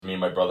Me and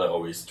my brother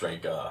always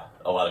drank a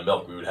lot of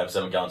milk. We would have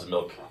 7 gallons of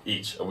milk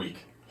each a week.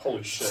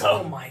 Holy shit.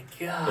 So, oh my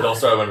God. It all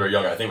started when we were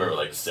younger. I think we were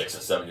like 6 or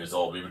 7 years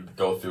old. We would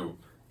go through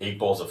 8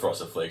 bowls of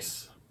Frosted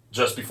Flakes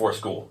just before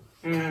school.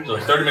 So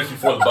like 30 minutes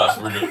before the bus,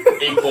 we were doing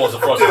 8 bowls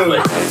of Frosted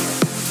Flakes.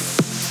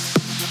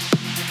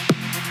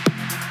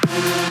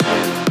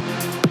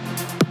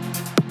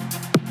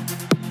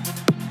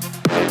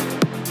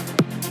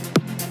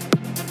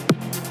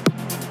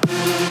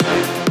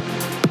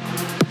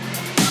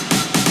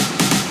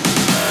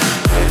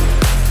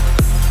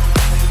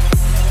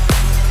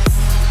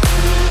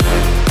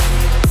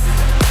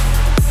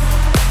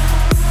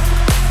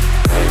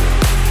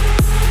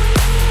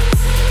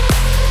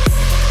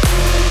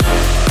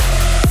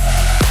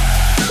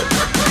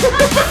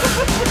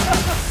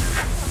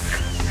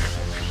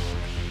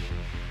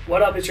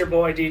 What up, it's your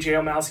boy DJ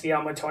Omalski.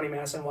 I'm with Tony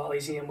Mass and Wally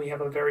Z, and we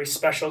have a very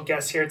special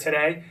guest here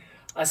today.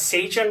 A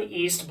Sachem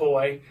East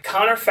boy,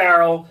 Connor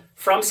Farrell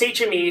from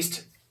Sachem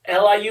East,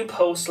 LIU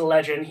Post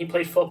legend. He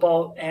played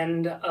football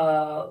and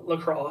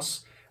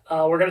lacrosse.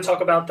 We're going to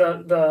talk about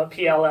the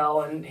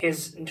PLL and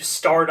his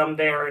stardom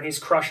there, and he's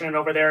crushing it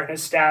over there, and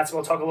his stats.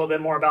 We'll talk a little bit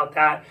more about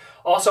that.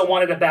 Also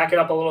wanted to back it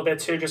up a little bit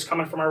too, just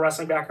coming from a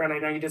wrestling background. I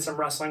know you did some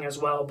wrestling as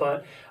well,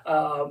 but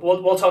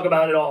we'll talk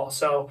about it all.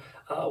 So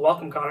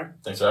welcome, Connor.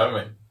 Thanks for having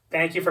me.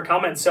 Thank you for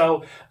coming.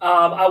 So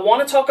I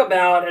want to talk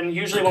about, and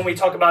usually when we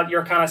talk about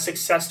your kind of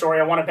success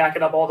story, I want to back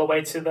it up all the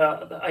way to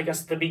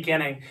the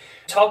beginning.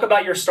 Talk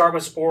about your start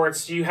with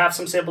sports. Do you have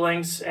some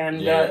siblings?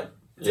 And Yeah,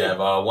 I have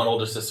one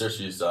older sister.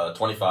 She's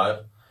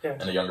 25,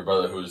 and a younger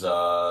brother who's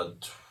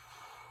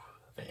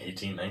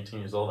 18, 19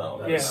 years old. I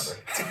don't remember.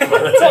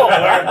 It's all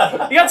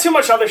weird. You got too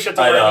much other shit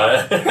to worry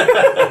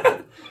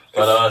about.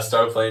 But I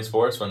started playing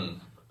sports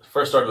when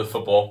first started with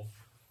football.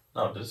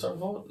 No, did it start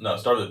with football? No, it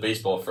started with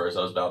baseball first.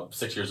 I was about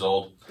 6 years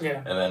old. Yeah.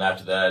 And then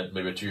after that,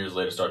 maybe 2 years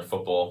later, started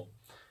football.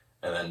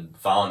 And then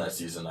following that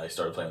season, I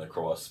started playing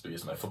lacrosse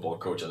because my football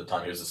coach at the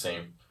time, he was the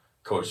same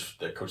coach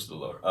that coached the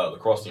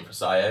lacrosse team for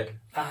SIAG.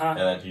 And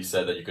then he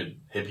said that you could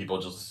hit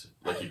people just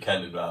like you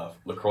can in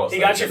lacrosse. He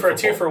got you for a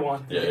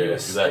 2-for-1. Yeah,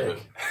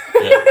 exactly.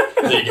 Yeah.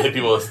 So you can hit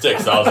people with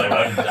sticks. So I was like,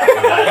 I'm down for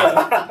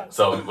that.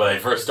 So when I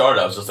first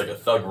started, I was just like a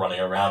thug running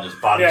around, just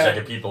body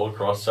checking people,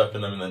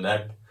 cross-checking them in the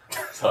neck.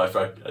 So I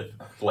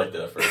liked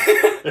it at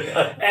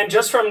first. And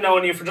just from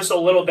knowing you for just a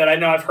little bit, I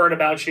know I've heard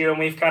about you, and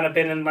we've kind of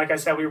been in, like I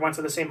said, we went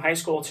to the same high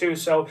school too.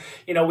 So,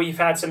 we've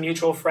had some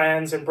mutual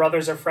friends and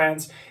brothers of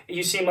friends.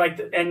 You seem like,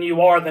 and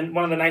you are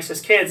one of the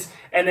nicest kids.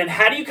 And then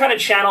how do you kind of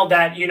channel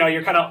that,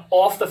 your kind of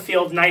off the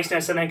field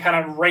niceness and then kind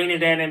of rein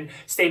it in and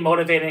stay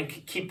motivated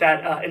and keep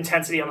that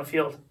intensity on the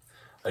field?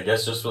 I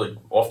guess just really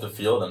off the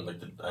field,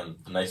 I'm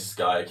the nicest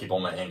guy. I keep all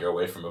my anger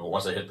away from it. But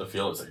once I hit the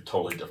field, it's like a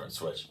totally different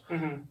switch.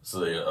 Mm-hmm. So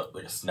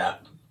like a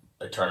snap,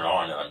 I turn it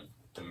on, and I'm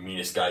the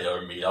meanest guy you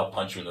ever meet. I'll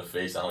punch you in the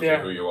face. I don't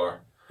care who you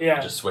are. Yeah,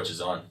 it just switches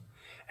on.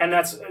 And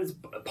that's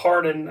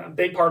a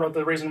big part of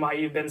the reason why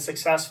you've been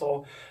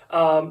successful.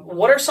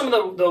 What are some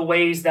of the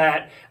ways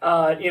that,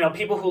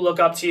 people who look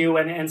up to you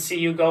and see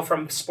you go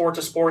from sport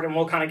to sport, and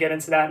we'll kind of get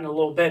into that in a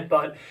little bit,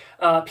 but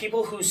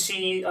people who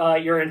see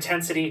your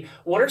intensity,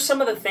 what are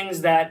some of the things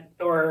that,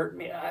 or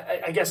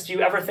I guess, do you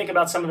ever think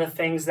about some of the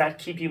things that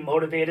keep you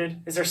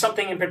motivated? Is there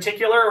something in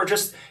particular, or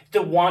just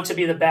the want to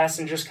be the best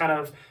and just kind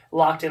of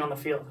locked in on the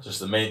field? Just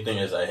the main thing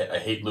is I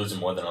hate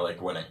losing more than I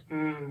like winning.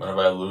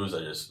 Whenever I lose,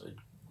 it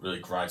really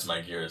grinds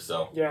my gears.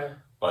 So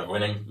by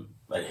winning,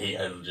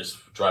 I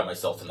just drive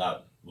myself to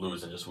not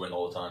lose and just win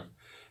all the time.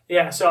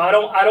 Yeah, so I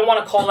don't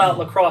want to call out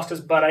lacrosse,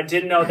 but I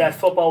did know that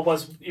football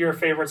was your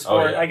favorite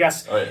sport. Oh, yeah. I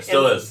guess it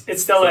still is. It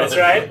still is,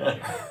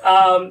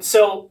 right?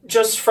 So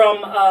just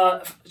from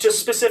just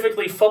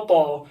specifically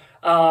football,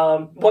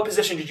 what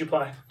position did you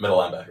play? Middle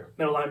linebacker.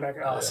 Middle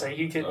linebacker. Oh, so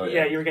you could,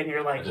 you were getting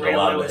your I did a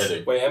lot of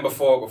hitting. Wait, and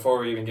before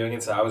we're even getting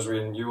into that, I was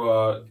reading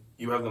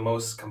you have the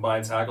most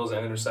combined tackles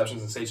and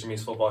interceptions in Sachem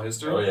East football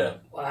history. Oh yeah.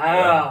 Wow.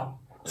 Yeah.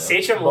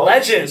 Sachem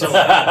legend.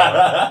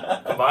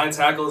 Combined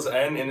tackles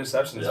and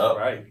interceptions,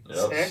 right?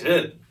 Yep.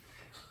 Shit.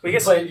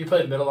 You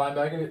played middle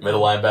linebacker?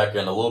 Middle linebacker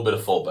and a little bit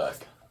of fullback.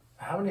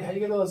 How you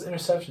get all those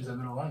interceptions at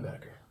middle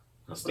linebacker?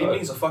 What do you mean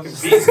he's a fucking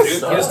beast, dude? He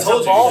just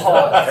told you.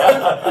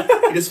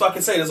 He just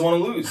fucking said he doesn't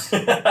want to lose.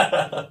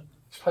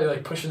 He's probably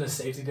like pushing the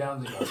safety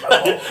down. Get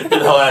the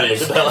hell out of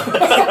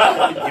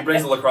here. He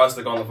brings the lacrosse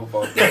stick on the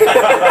football.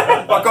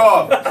 Fuck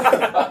off.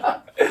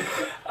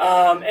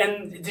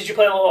 And did you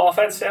play a little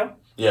offense too?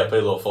 Yeah, I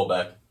played a little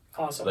fullback.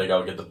 Awesome. Like I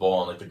would get the ball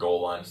on the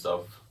goal line and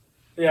stuff.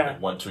 Yeah.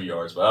 1-2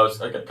 yards, but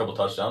I got a couple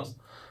touchdowns,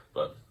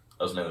 but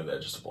I was mainly there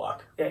just to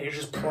block. Yeah, you're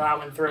just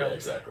plowing through. Yeah,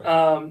 exactly.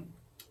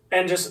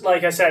 And just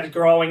like I said,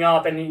 growing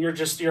up and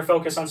you're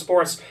focused on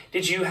sports,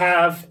 did you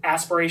have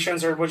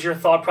aspirations, or was your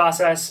thought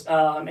process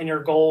and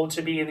your goal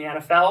to be in the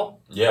NFL?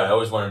 Yeah, I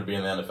always wanted to be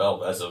in the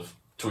NFL as of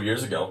 2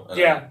 years ago.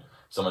 And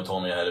someone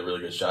told me I had a really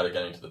good shot at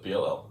getting to the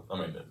PLL.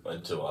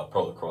 Into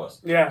pro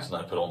lacrosse. Yeah. So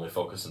then I put all my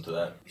focus into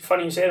that.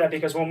 Funny you say that,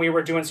 because when we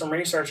were doing some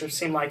research, it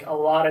seemed like a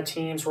lot of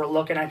teams were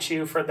looking at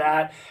you for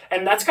that.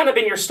 And that's kind of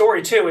been your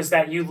story too, is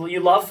that you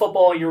love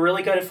football, you're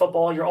really good at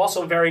football, you're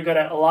also very good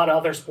at a lot of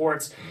other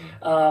sports,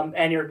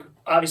 and you're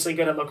obviously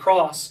good at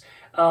lacrosse.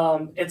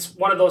 It's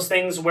one of those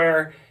things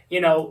where,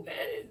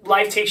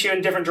 life takes you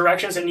in different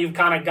directions and you've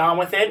kind of gone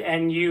with it,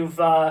 and you've,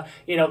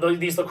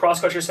 these lacrosse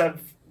coaches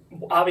have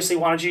obviously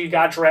wanted you. You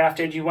got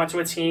drafted. You went to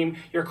a team.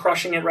 You're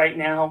crushing it right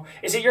now.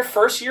 Is it your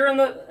first year in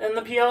the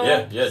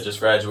PLL? Yeah, just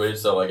graduated,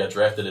 so I got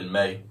drafted in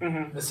May.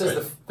 Mm-hmm. This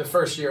is the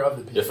first year of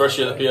the PLL. The first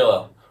year of the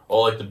PLL.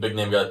 All like the big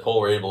name guys,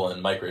 Paul Rabel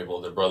and Mike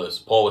Rabel, they're brothers.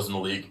 Paul was in the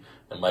league,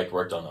 and Mike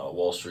worked on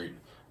Wall Street,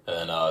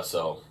 and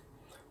so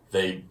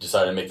they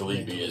decided to make the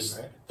league because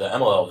the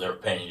MLL, they're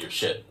paying you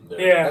shit.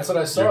 That's what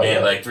I saw. You're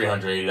getting like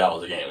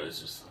 $380 a game. It was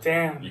just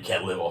damn. You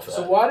can't live off of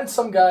that. So why did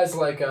some guys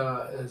like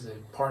is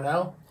it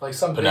Parnell? Like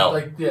some Parnell.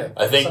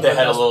 I think they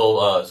had a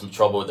little some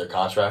trouble with their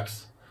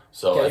contracts.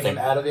 So getting I think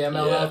them out of the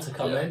MLL to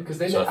come in, because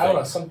they so I don't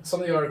know,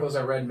 some of the articles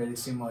I read made it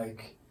seem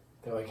like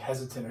they're like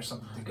hesitant or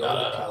something to go to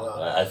the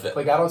PLL.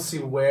 I don't see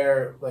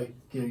where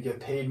you get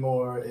paid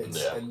more.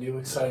 It's a new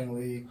exciting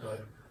league,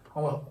 but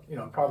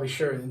probably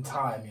sure in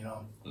time,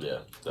 Yeah,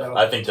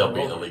 I think they'll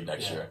be in the league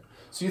next year.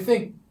 So you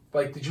think,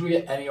 did you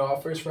get any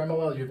offers for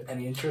MLL? Do you have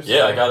any interest?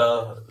 Yeah, I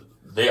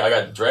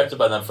got drafted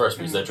by them first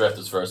because they drafted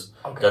us first.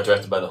 Okay. Got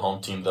drafted by the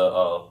home team, the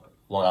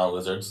Long Island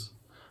Lizards,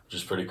 which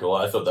is pretty cool.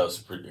 I thought that was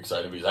pretty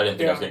exciting because I didn't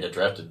think I was going to get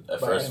drafted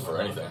at first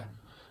for anything. Okay.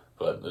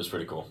 But it was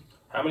pretty cool.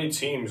 How many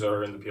teams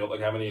are in the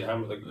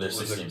PLL? There's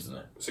 6 teams in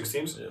there. 6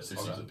 teams? Yeah,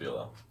 6 teams in the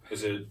PLL.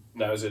 Is it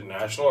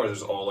national, or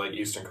is it all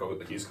Eastern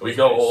Coast, East Coast? We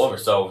go all over.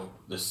 So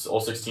all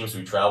 6 teams,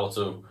 we travel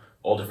to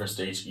all different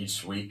states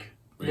each week.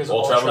 We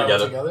all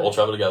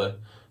travel together.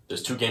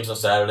 There's 2 games on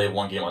Saturday,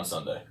 1 game on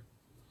Sunday.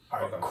 All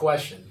right,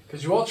 question.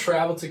 Because you all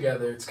travel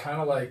together, it's kind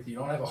of like you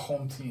don't have a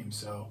home team.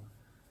 So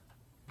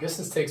I guess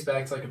this takes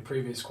back to a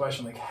previous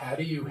question. How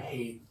do you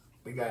hate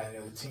the guy on the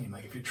other team?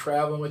 If you're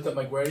traveling with them,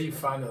 where do you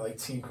find the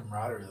team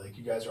camaraderie?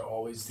 You guys are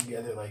always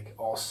together,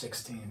 all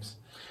 6 teams.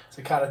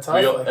 It's kind of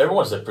tough.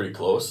 Everyone's pretty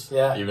close,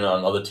 even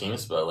on other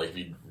teams. But if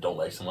you don't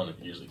like someone, you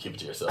usually keep it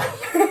to yourself.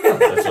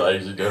 That's what I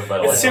usually do. If I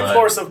don't it's too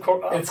close, of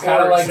course. It's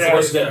kind of like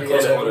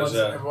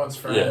everyone's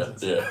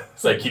friends. Yeah.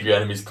 It's keep your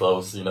enemies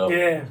close,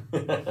 Yeah,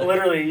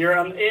 literally. You're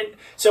on it.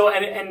 So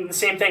and the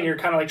same thing. You're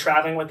kind of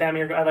traveling with them.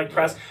 You're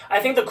press. I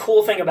think the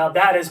cool thing about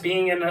that is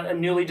being in a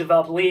newly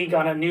developed league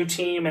on a new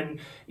team, and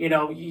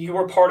you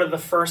were part of the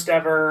first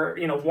ever,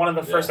 one of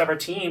the first ever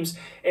teams.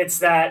 It's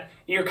that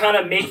you're kind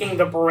of making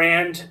the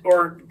brand,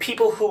 or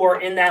people who are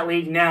in that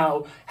league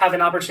now have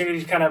an opportunity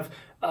to kind of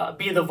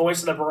be the voice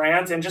of the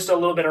brand. And just a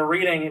little bit of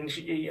reading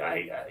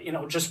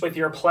and just with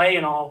your play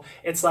and all,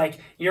 it's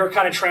you're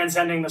kind of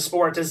transcending the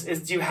sport. Do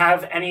you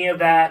have any of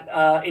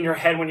that in your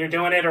head when you're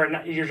doing it,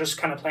 or you're just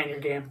kind of playing your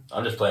game?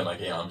 I'm just playing my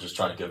game. I'm just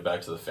trying to give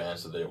back to the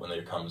fans when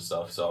they come and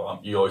stuff. So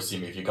you always see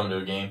me. If you come to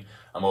a game,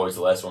 I'm always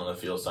the last one on the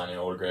field signing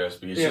autographs,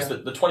 because just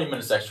the 20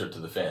 minutes extra to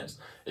the fans,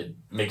 it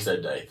makes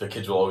that day. The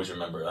kids will always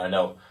remember it. I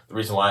know the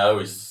reason why I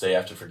always say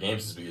after for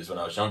games is because when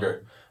I was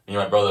younger, me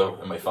and my brother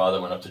and my father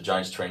went up to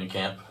Giants training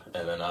camp,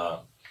 and then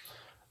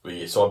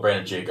we saw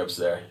Brandon Jacobs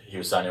there. He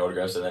was signing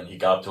autographs, and then he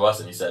got up to us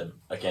and he said,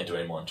 "I can't do it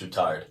anymore. I'm too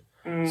tired."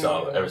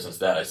 So ever since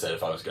that, I said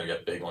if I was going to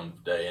get big one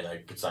day and I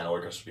could sign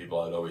autographs for people,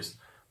 I'd always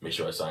make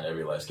sure I signed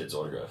every last kid's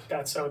autograph.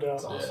 That's so dope.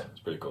 Awesome. Yeah, it's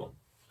pretty cool.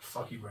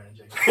 Fuck you, Brandon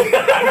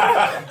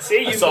Jacobs.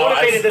 See, you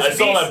motivated this I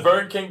saw him at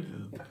Burger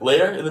King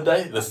later in the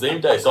day, the same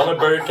day. Saw him at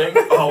Burger King.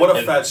 Oh, what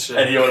a fat shit.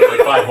 And he ordered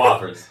 5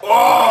 Whoppers.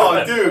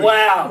 Oh, dude.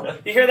 Wow.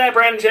 You hear that,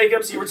 Brandon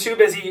Jacobs? You were too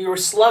busy. You were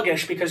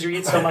sluggish because you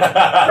eat so much.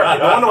 I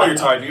don't know why you're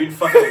tired. You eat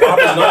fucking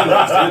Whoppers and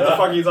onions, dude. What the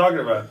fuck are you talking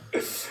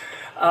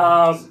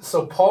about?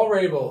 So Paul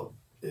Rabel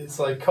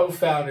is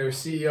co-founder,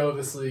 CEO of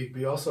this league, but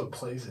he also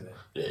plays in it.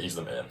 Yeah, he's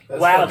the man.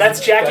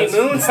 That's Jackie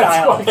Moon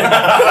style.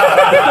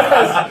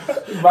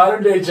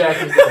 Modern day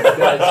Jackie Moon.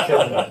 That's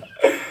killing it.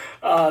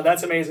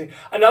 That's amazing.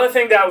 Another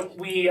thing that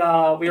we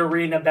were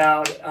reading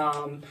about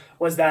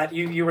was that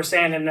you were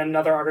saying in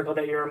another article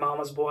that you're a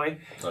mama's boy.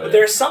 But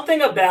there's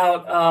something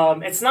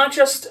about it's not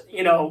just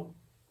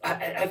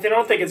I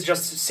don't think it's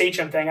just a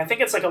Sachem thing. I think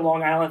it's a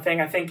Long Island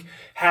thing. I think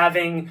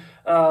having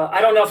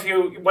I don't know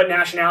what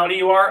nationality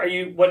you are. Are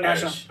you what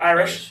national?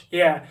 Irish?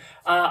 Yeah.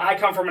 I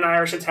come from an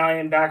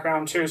Irish-Italian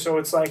background too, so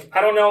it's I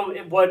don't know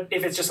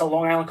if it's just a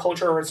Long Island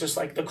culture or it's just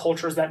the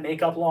cultures that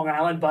make up Long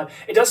Island, but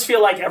it does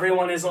feel like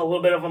everyone is a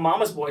little bit of a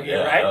mama's boy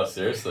here, right? No,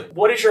 seriously.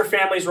 What is your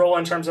family's role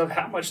in terms of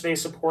how much they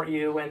support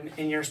you and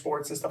in your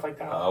sports and stuff like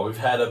that? We've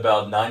had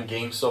about 9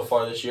 games so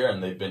far this year,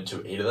 and they've been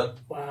to 8 of them.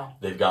 Wow.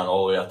 They've gone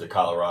all the way out to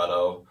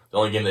Colorado. The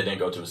only game they didn't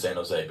go to was San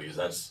Jose because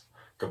that's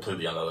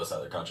completely on the other side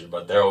of the country.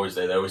 But they're always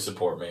there. They always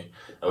support me.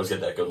 I always get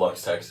that good luck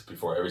text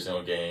before every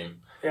single game.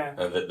 Yeah.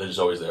 And they're just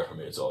always there for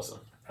me. It's awesome.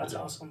 That's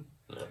awesome.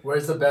 Yeah.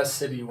 Where's the best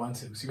city you went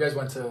to? Because you guys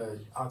went to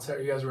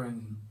Ontario. You guys were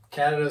in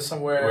Canada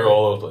somewhere. We were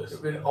all over the place.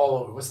 You've been all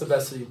over. What's the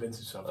best city you've been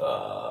to so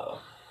far?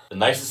 The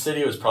nicest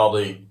city was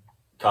probably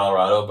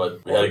Colorado,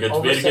 but we had a good.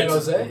 Over We had a San good.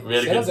 Jose? We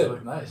had a San good. Jose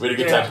looked nice. We had a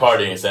good Yeah. time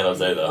partying in San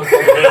Jose, though.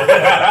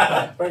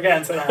 We're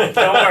getting to that.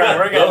 Don't worry,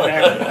 we're getting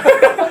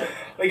there.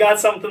 We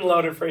got something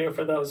loaded for you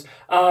for those.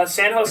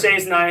 San Jose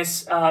is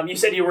nice. You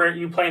said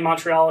you play in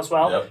Montreal as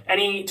well. Yep.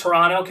 Any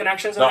Toronto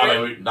connections in No, there?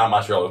 I mean not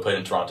Montreal. We played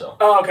in Toronto.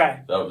 Oh, okay.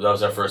 That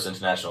was our first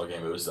international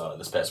game. It was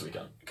this past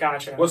weekend.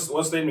 Gotcha. What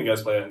stadium do you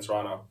guys play at in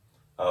Toronto?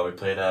 We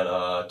played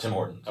at Tim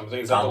Hortons. I'm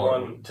thinking is that the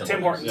one?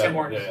 Tim Hortons. Yeah, Tim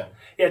Hortons. Yeah.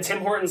 Yeah, Tim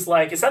Hortons.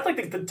 Is that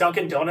like the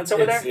Dunkin' Donuts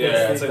over there?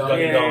 Yeah, it's like Dunkin'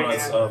 Yeah,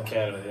 Donuts yeah. of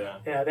Canada.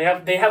 Yeah. Yeah,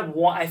 they have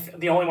one.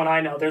 The only one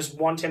I know. There's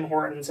one Tim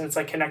Hortons, and it's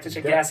like connected to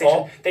a They're gas station.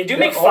 all- They do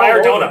They're make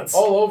fire all over- donuts.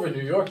 all over New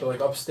York. They're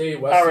like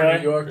upstate, western really?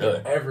 New York. They're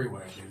Really?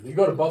 everywhere, dude. You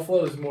go to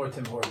Buffalo, there's more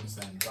Tim Hortons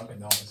than Dunkin'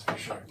 Donuts for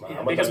sure. Yeah,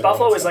 I'm a because Dunkin'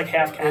 Buffalo Donuts is like guy.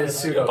 half It's Canada.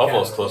 pseudo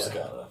Buffalo's Canada, close yeah. to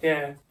Canada.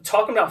 Yeah.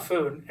 Talking about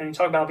food, and you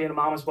talk about being a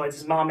mama's boy.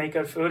 Does mom make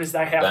good food? Is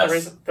that half the Best.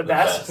 reason? The The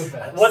best? The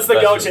best. What's the The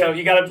best go-to?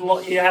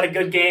 You had a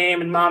good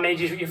game, and mom made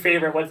you your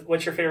favorite.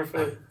 What's your favorite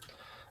food?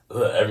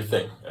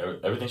 Everything.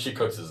 Everything she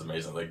cooks is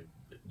amazing. Like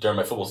during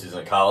my football season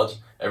in college,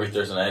 every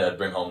Thursday night I'd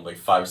bring home like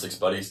 5 or 6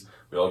 buddies.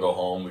 We'd all go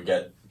home. We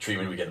get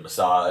treatment. We get a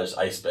massage,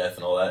 ice bath,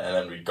 and all that. And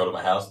then we'd go to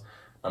my house.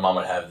 My mom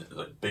would have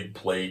like big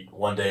plate.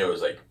 One day it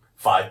was like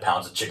 5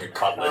 pounds of chicken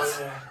cutlets,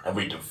 Oh, yeah. and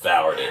we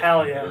devoured it.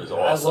 Hell yeah. It was I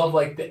awesome. love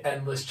like the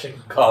endless chicken.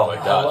 Oh, my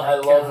God. I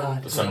love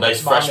when, With some you know,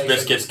 nice mom fresh makes,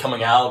 biscuits like,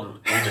 coming out.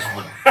 We just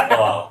would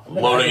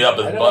loading it up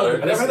with I know.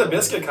 butter. I never had the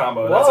biscuit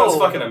combo. Whoa. That sounds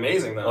fucking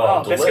amazing, though.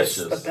 Oh, biscuits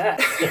delicious. the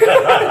best.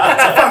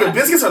 Fucking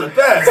biscuits are the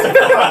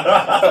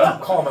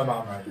best. Call my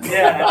mom right now.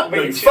 Yeah,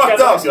 You she's fucked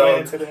got up, something yo.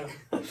 exciting to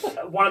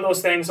do. One of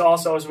those things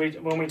also is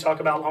when we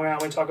talk about Long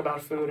Island, we talk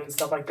about food and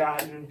stuff like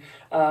that, and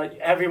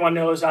everyone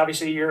knows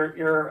obviously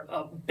you're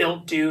a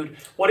built dude.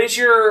 What is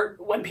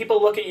when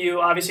people look at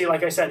you? Obviously,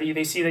 like I said,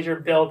 they see that you're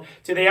built.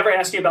 Do they ever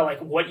ask you about like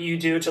what you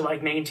do to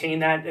like maintain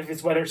that? If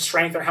it's whether it's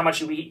strength or how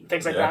much you eat,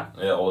 things like that.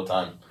 Yeah, all the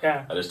time.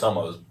 Yeah. I just tell them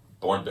I was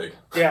born big.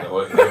 Yeah.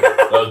 When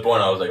I was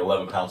born, I was like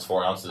 11 pounds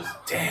 4 ounces.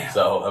 Damn.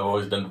 So I've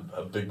always been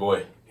a big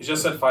boy. He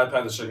just said 5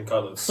 pounds of chicken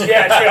cutlets.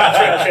 Yeah,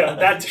 true.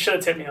 That should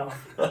have tipped me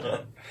off.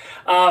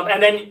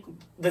 And then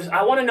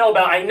I want to know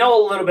about. I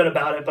know a little bit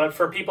about it, but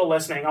for people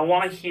listening, I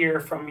want to hear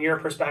from your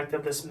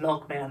perspective this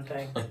milkman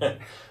thing.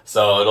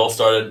 So it all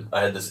started.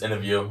 I had this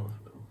interview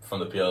from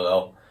the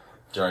PLL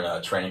during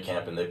a training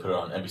camp, and they put it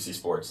on NBC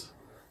Sports.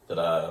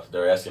 That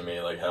they're asking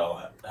me like,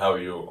 how are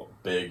you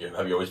big?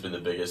 Have you always been the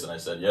biggest? And I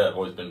said, yeah, I've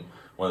always been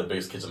one of the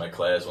biggest kids in my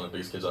class, one of the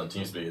biggest kids on the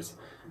team because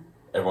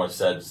everyone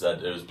said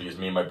that it was because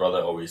me and my brother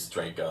always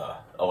drank a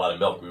lot of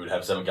milk. We would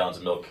have 7 gallons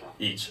of milk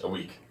each a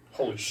week.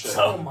 Holy shit.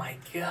 Oh So my it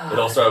god!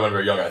 all started when we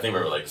were younger. I think we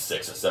were like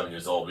 6 or 7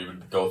 years old. We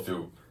would go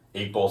through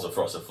 8 bowls of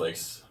Frosted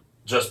Flakes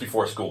just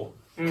before school.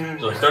 So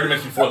like 30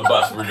 minutes before the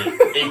bus, we were doing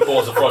 8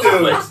 bowls of Frosted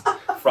Dude. Flakes.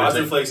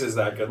 Frosted Flakes is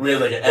that good. We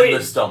had like an Wait.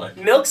 endless stomach.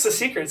 Milk's the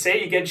secret.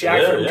 Say you get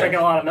jacked Yeah, from yeah. drinking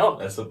a lot of milk.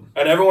 That's the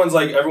And everyone's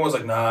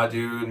like, nah,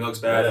 dude, milk's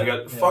bad. Yeah.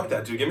 You got fuck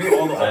that, dude. Give me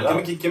all I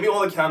know. the give me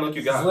all the cow milk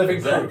you It's got. living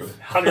Exactly. proof.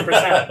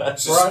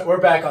 100%. We're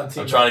back on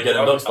team. I'm trying to get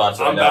a milk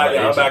sponsor right now. by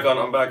I'm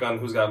agent. back on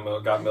who's got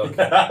milk.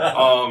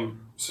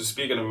 So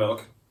speaking of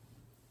milk,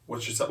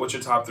 what's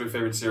your top 3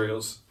 favorite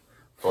cereals?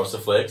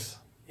 Frosted Flakes,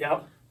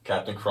 Yep.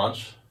 Captain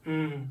Crunch.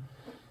 Mm.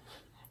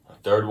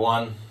 Third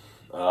one,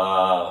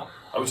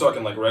 Are we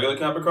talking like regular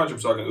Captain Crunch or are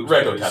we talking Oops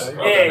regular Berries? Captain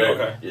Yeah,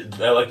 Crunch.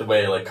 okay. I like the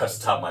way it like cuts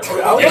the top of my I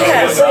mouth. was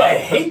Yeah. gonna say, I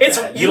hate It's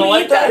that. You don't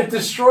like that? It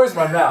destroys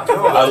my mouth.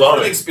 I love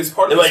it. It's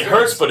part It of the like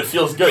hurts, experience. but it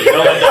feels good. You know,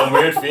 like that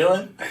weird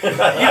feeling.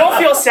 You don't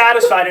feel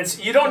satisfied.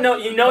 You don't know.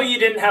 You know you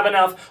didn't have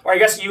enough, or I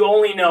guess you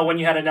only know when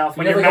you had enough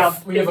when We your have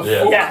mouth. we have a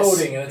Yeah. full Yes,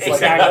 coating and it's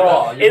exactly. like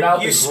raw. Your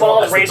mouth You is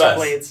swallowed That's the razor best.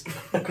 blades.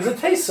 because it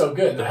tastes so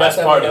good. The I best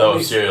have to part have of at those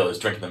least- cereal is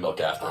drinking the milk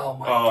after. Oh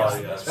my Oh,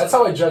 god. yes. That's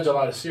how I judge a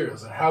lot of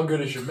cereals. Like, how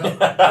good is your milk?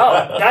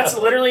 Oh, that's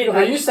literally.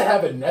 They used to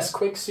have a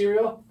Nesquik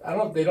cereal.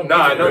 They don't. Nah,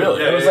 make I it know.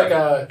 Really? Yeah, It was yeah, like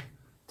yeah.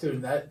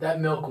 dude. That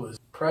milk was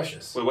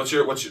precious. Wait, what's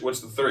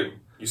the 3?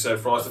 You said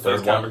Frosted Third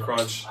Flakes, one. Captain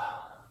Crunch.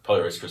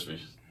 Probably Rice Krispies.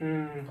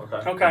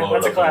 Okay. Okay,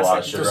 Load that's a up with lot of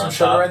classic. sugar Throw some on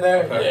sugar top. in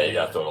there. Okay. Yeah, you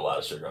gotta throw a lot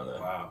of sugar on there.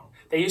 Wow.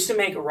 They used to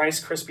make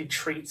Rice Krispie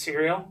treat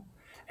cereal,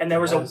 and there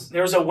was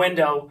Yes. a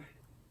window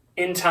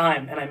in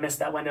time, and I missed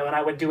that window, and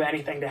I would do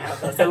anything to have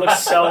those. They look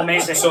so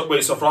amazing. So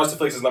wait, so Frosted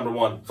Flakes is number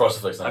 1.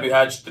 Frosted Flakes. Have you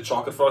had the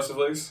chocolate Frosted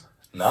Flakes?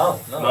 No,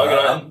 No, you're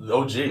not- I'm the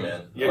OG,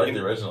 man. Yeah, I like you-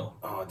 the original.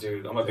 Oh,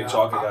 dude, I'm a big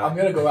chocolate guy. I'm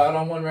gonna go out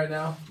on one right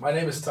now. My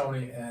name is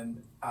Tony,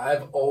 and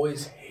I've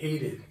always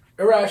hated,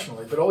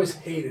 irrationally, but always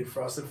hated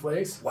Frosted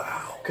Flakes.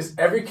 Wow. Because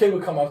every kid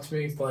would come up to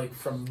me, like,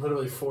 from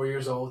literally 4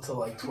 years old to,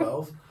 like,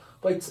 12.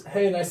 Like,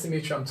 hey, nice to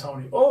meet you, I'm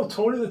Tony. Oh,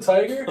 Tony the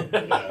Tiger?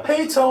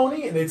 Hey,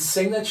 Tony! And they'd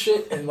sing that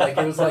shit, and, like,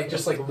 it was, like,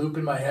 just, like, loop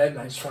in my head, and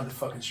I just wanted to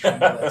fucking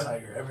strangle that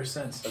tiger ever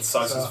since. That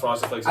sucks. So, As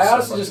Frosted Flakes. I is so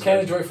honestly just fucking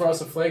can't good. enjoy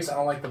Frosted Flakes. I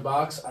don't like the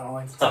box. I don't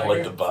like the I tiger.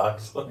 like the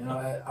box. You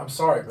know, I'm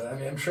sorry, but, I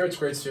mean, I'm sure it's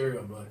great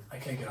cereal, but I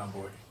can't get on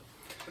board.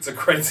 It's a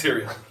great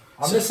cereal.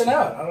 I'm missing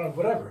out. I don't know,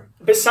 whatever.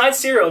 Besides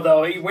cereal,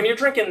 though, when you're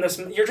drinking this,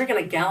 you're drinking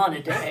a gallon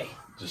a day.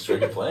 Just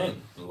drink it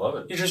plain. I love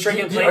it. You're just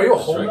drinking Are plain. you a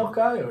whole Drink. milk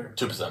guy or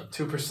 2%.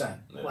 2%?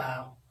 Yeah.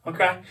 Wow.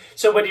 Okay.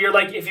 So, but you're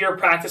like, if you're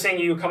practicing,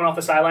 you coming off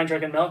the sideline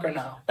drinking milk or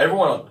no?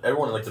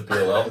 Everyone like the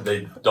PLL,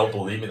 they don't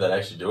believe me that I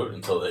actually do it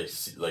until they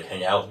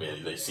hang out with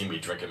me. They see me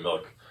drinking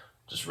milk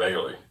just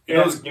regularly. You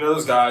know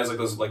those guys, like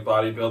those like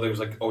bodybuilders,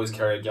 like always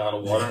carry a gallon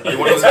of water. Are you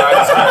one of those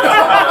guys?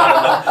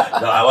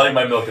 No, I like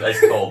my milk ice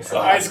cold. So.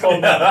 Ice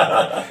cold.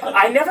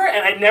 I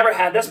never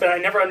had this, but I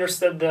never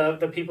understood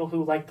the people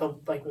who like the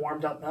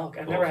warmed up milk.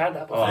 I've never had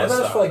that before. I thought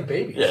it was for like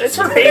babies. Yeah, it's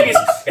for babies.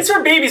 It's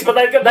for babies, but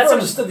that's. I never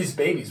understood these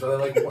babies, but they're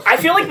like. I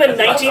feel like the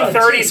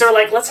 1930s are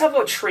like, let's have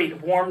a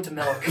treat, warmed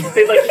milk.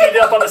 They like heat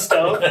it up on the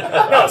stove.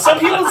 No, some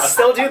people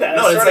still do that.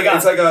 No,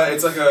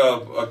 it's like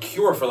a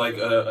cure for like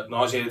a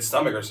nauseated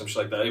stomach or some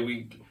shit like that.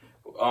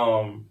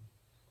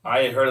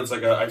 I heard it's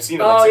like I've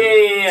seen it. Oh like,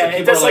 yeah.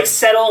 It does like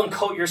settle and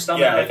coat your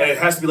stomach. Yeah, and it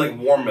has to be like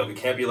warm milk. It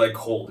can't be like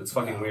cold. It's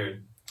fucking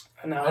weird.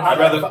 No, I'd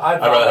rather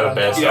have a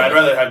bad stomach. Yeah, I'd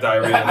rather have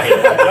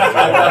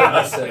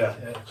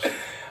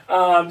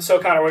diarrhea. So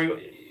Connor,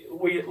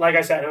 we like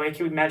I said, I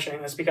keep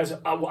mentioning this because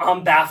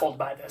I'm baffled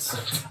by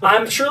this.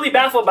 I'm truly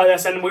baffled by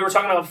this, and we were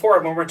talking about before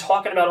when we're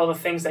talking about all the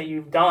things that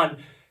you've done.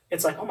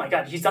 It's like, oh my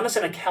God, he's done this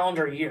in a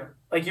calendar year.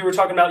 Like you were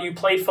talking about, you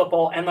played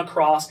football and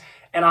lacrosse,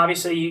 and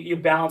obviously you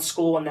balanced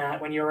school in that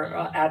when you were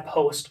at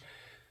Post.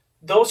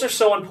 Those are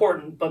so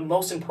important, but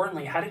most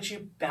importantly, how did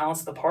you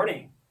balance the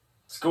partying?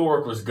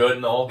 Schoolwork was good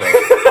and all, but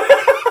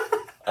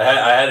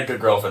I had a good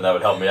girlfriend that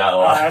would help me out a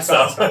lot. That's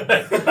awesome.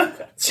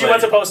 She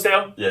went to Post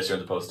too? Yeah, she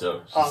went to Post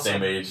too. She's awesome.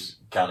 Same age,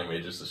 counting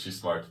major, so she's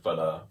smart.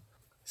 But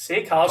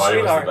see, college party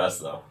sweetheart. was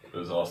the best though. It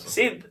was awesome.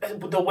 See,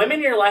 the women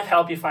in your life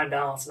help you find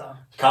balance though.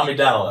 Calm me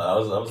down a lot. I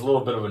was a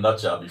little bit of a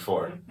nut job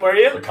before. Were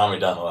you? But calm me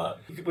down a lot.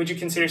 Would you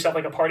consider yourself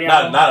like a party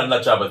animal? Not a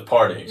nut job with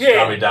partying. She Yeah.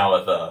 calmed me down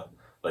with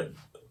like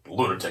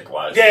lunatic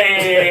wise.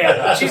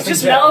 Yeah. She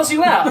just mellows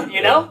you out,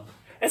 you know?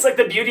 It's like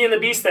the Beauty and the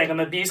Beast thing, and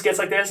the Beast gets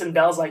like this, and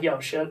Belle's like, "Yo,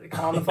 shit,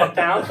 calm the fuck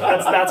down."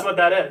 That's what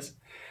that is.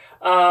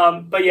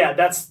 But yeah,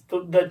 that's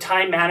the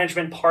time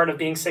management part of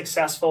being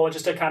successful.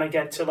 Just to kind of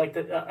get to like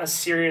a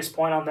serious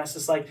point on this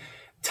is like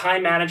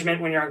time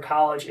management when you're in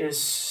college is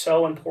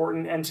so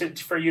important, and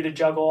for you to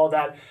juggle all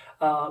that.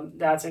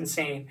 That's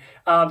insane.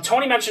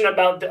 Tony mentioned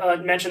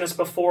this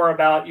before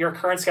about your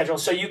current schedule.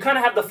 So you kind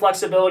of have the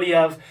flexibility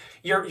of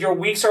your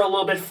weeks are a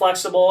little bit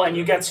flexible, and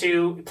you get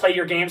to play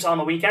your games on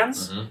the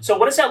weekends. Mm-hmm. So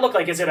what does that look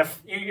like? Is it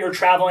you're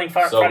traveling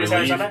Friday,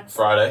 Saturday, Sunday?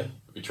 Friday.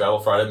 We travel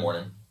Friday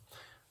morning.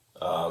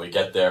 We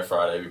get there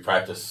Friday. We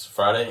practice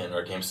Friday, and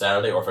our game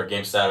Saturday. Or if our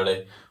game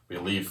Saturday, we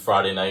leave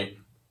Friday night,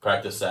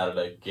 practice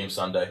Saturday, game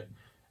Sunday,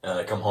 and then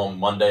I come home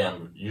Monday.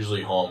 I'm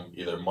usually home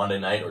either Monday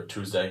night or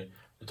Tuesday.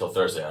 Until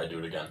Thursday, I do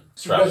it again.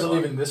 So you guys are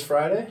leaving this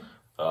Friday?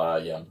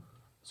 Yeah.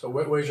 So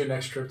where's your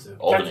next trip to?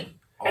 Albany.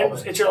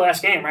 It's your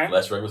last game, right?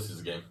 Last regular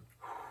season game.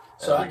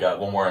 So we got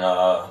one more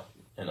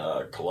in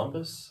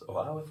Columbus,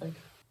 Ohio, I think.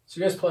 So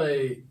you guys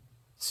play?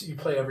 So you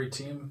play every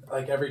team,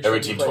 like every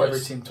team twice.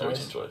 Every team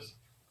twice.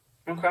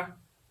 Okay.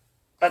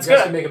 That's you guys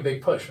good. can make a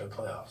big push for the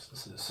playoffs.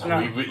 This is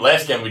we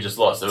last game we just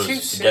lost. It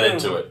was to get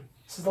into it.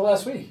 This is the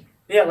last week.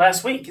 Yeah,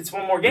 last week. It's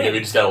one more game. Yeah, we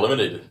just got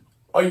eliminated.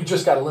 Oh, you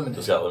just got eliminated.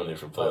 Just got eliminated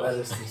from playoffs. That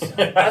is too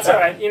soon. That's all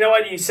right. You know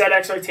what? You set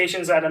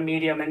expectations at a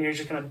medium, and you're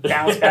just going to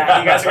bounce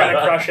back. You guys are going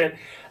to crush it.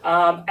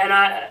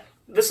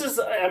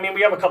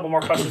 We have a couple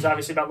more questions,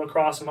 obviously, about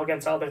lacrosse, and we'll get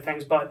into other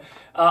things. But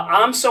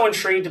I'm so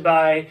intrigued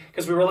by,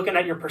 because we were looking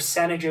at your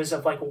percentages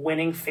of like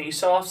winning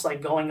face-offs,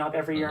 like going up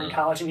every year in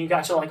college, and you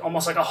got to like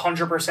almost like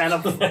 100%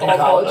 of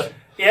college.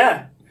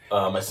 Yeah.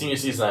 My senior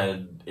season, I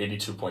had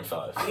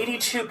 82.5.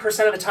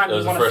 82% of the time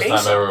you won a face-off. It was the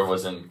first time I ever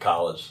was in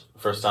college.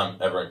 First time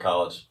ever in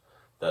college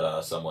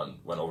that someone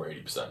went over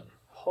 80%.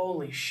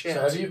 Holy shit.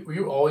 So were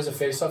you always a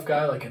face-off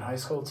guy, like in high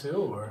school too,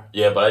 or?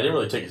 Yeah, but I didn't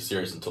really take it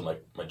serious until my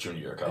junior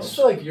year of I college. just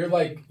feel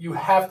like you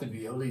have to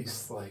be at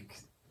least like,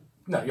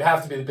 no, you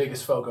have to be the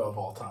biggest Fogo of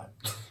all time,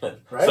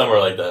 right?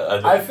 Somewhere like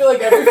that. I feel like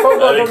every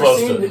Fogo I've ever close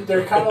seen,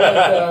 they're kind of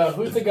like,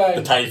 who's the guy the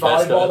in tiny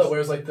fast volleyball guys? that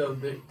wears like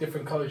the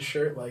different colored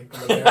shirt, like the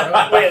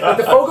libero? Wait, like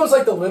the Fogo's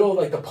like the little,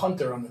 like the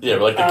punter on the team. Yeah,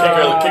 like the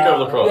kicker of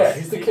lacrosse. Yeah,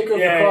 he's the kicker of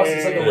lacrosse.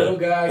 He's like a little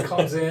guy,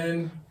 comes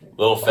in.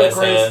 Little fast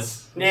hands.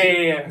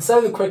 Yeah. Instead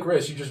of the quick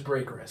wrist, you just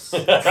break wrists.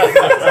 It's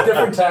a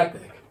different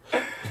tactic.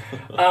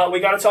 We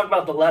got to talk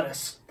about the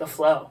lettuce, the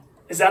flow.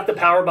 Is that the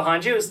power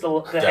behind you? Is the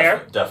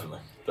hair? Definitely.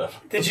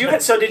 Did you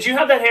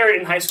have that hair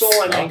in high school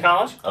and in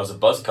college? I was a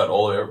buzz cut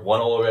all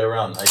the way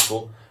around in high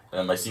school, and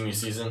then my senior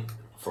season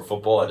for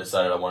football, I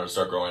decided I wanted to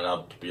start growing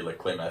out to be like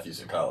Clay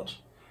Matthews in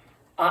college.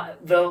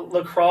 The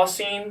lacrosse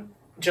scene,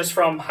 just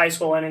from high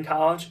school and in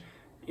college.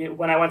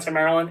 When I went to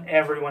Maryland,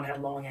 everyone had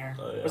long hair.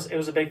 Oh, yeah. It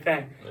was a big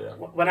thing. Yeah.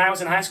 When I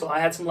was in high school, I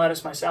had some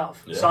lettuce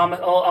myself. Yeah. So I'm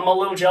a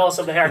little jealous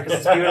of the hair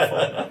because it's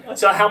beautiful.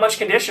 So how much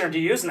conditioner do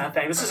you use in that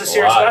thing? This is a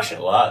serious question.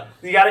 A lot.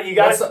 You got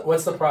it.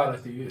 What's the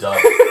product you use? Dove.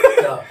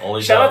 Dove.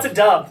 Only Shout out to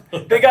Dove.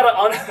 They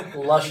got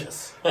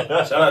Luscious.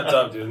 Shout out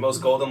Dove, dude.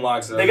 Most golden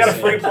locks. They got a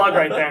free plug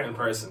right there in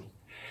person.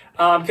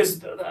 Because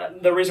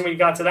the reason we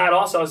got to that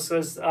also is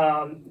because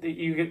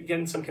you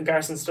getting some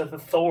comparisons to the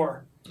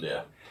Thor.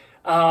 Yeah.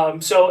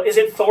 So is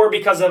it Thor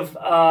because of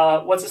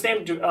what's his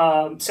name,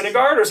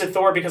 Syndergaard, or is it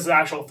Thor because of the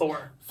actual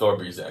Thor? Thor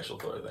because the actual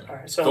Thor thing. All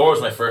right, so Thor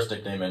was my first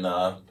nickname in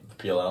the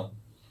PLL.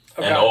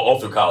 Okay. And all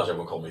through college,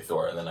 everyone called me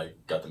Thor, and then I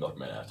got the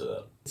Milkman after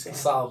that. It's a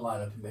solid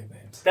lineup of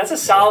nicknames. That's a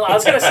solid. I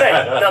was gonna say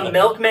the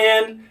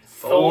Milkman,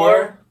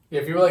 Thor.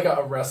 Yeah, if you were like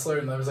a wrestler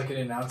and there was like an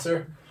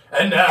announcer,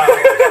 and now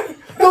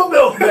the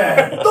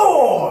Milkman,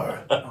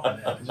 Thor. Oh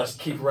man, just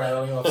keep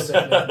rattling off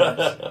sick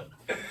nicknames.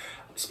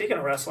 Speaking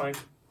of wrestling,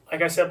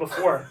 like I said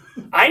before,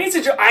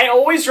 I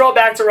always draw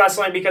back to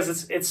wrestling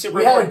because it's super.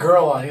 We had a important.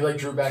 girl on. He like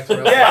drew back to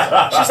wrestling.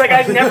 Yeah, she's like,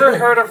 I've never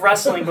heard of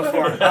wrestling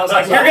before. I was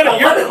like,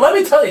 Let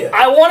me tell you.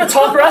 I want to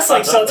talk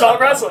wrestling, so talk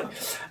wrestling.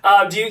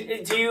 Do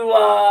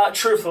you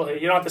truthfully,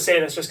 you don't have to say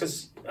this just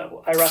because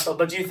I wrestle,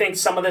 but do you think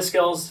some of the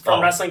skills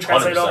from wrestling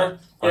translate 100%, over?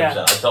 100%.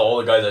 Yeah. I tell all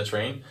the guys I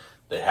train,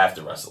 they have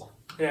to wrestle.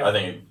 Yeah. I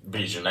think it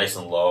beats you nice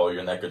and low.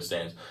 You're in that good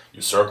stance.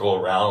 You circle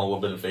around a little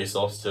bit in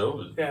face-offs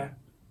too. Yeah.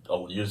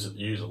 I'll use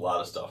a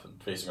lot of stuff in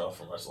facing off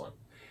from wrestling.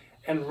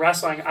 And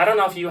wrestling, I don't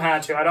know if you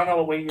had to. I don't know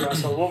what weight you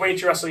wrestled. What weight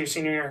did you wrestle your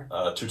senior year?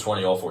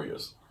 220 all 4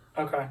 years.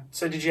 Okay.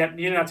 So you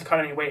didn't have to cut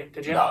any weight,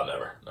 did you? No,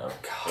 never. No.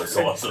 That's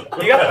awesome.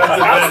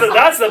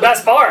 That's the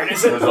best part.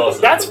 Is It was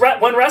awesome. That's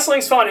when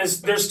wrestling's fun.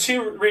 Is there's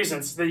two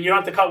reasons that you don't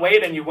have to cut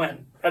weight and you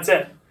win. That's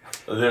it.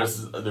 There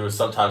was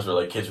some times where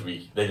like kids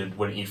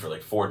wouldn't eat for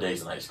like 4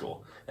 days in high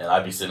school, and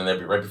I'd be sitting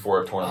there right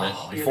before a tournament,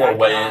 you're before that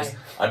weigh-ins. guy.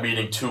 I'm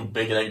eating 2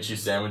 bacon, egg, and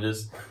cheese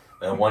sandwiches,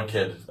 and one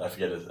kid, I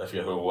forget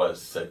who it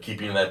was, said,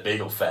 "Keep eating that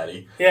bagel,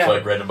 fatty." Yeah. So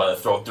I grabbed him by the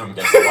throat, threw him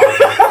against the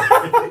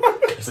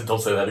wall. I said,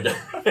 "Don't say that again."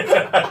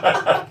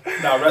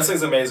 No,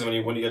 wrestling's amazing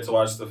when you get to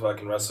watch the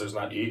fucking wrestlers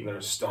not eat and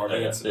they're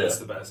starving. Yeah, It's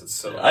the best. It's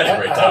so. I had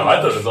a great time.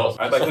 I thought it was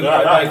awesome.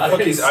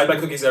 I'd buy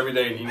cookies every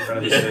day and eat in front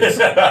of these kids.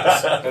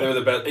 And they were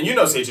the best. And you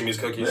know HME's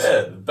cookies.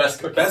 Yeah, the best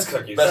cookies. Best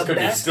cookies. Best The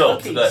cookies best still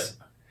cookies. today.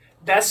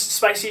 Best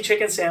spicy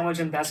chicken sandwich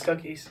and best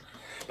cookies.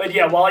 But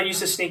yeah, Wally used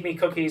to sneak me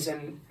cookies,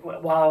 and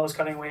while I was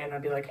cutting weight, and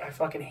I'd be like, I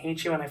fucking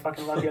hate you and I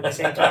fucking love you at the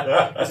same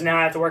time. Because now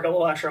I have to work a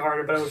little extra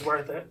harder, but it was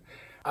worth it.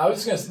 I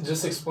was just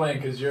gonna explain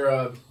because you're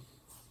a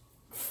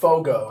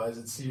Fogo, as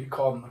it's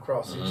called in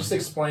lacrosse. So just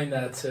explain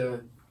that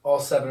to all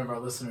 7 of our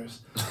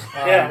listeners.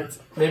 Yeah.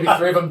 Maybe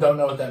 3 of them don't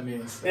know what that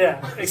means.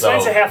 Yeah,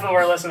 explain to half of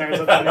our listeners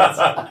what that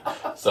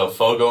means. So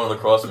Fogo in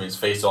lacrosse means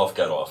face off,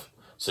 get off.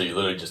 So you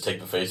literally just take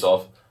the face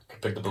off,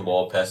 pick up the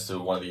ball, pass to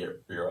one of your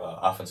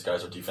offense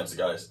guys or defensive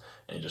guys,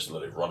 and you just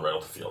literally run right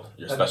off the field.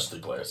 You're a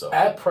specialty player. So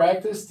At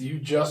practice, do you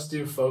just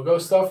do Fogo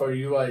stuff, or are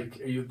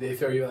you they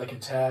throw you like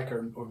attack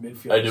or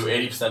midfield? I do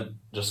 80%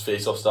 just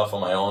face off stuff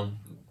on my own.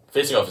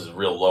 Facing off is a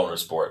real loner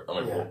sport.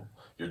 I mean,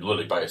 you're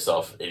literally by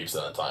yourself 80%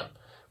 of the time.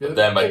 But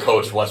then my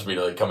coach wants me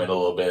to like come in a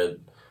little bit,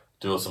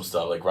 do some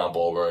stuff like ground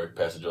ball work,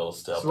 pass the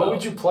drills to help So what out.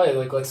 would you play?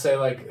 Like, let's say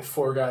like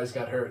 4 guys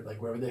got hurt.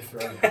 Like, where would they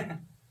throw you?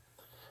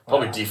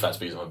 Probably defense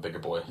because I'm a bigger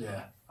boy.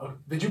 Yeah. Oh,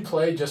 did you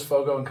play just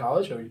Fogo in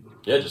college? Or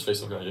Yeah, just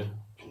face off. Yeah.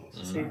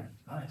 See,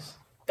 nice.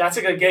 that's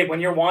a good gig. When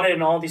you're wanted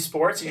in all these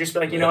sports, you just be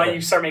like, you know what,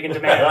 you start making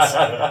demands.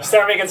 You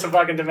start making some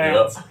fucking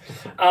demands.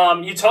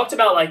 Yep. You talked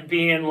about like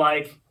being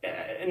like,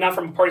 not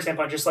from a party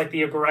standpoint, just like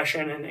the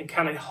aggression and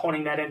kind of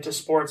honing that into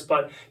sports.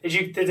 But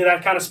did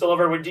that kind of spill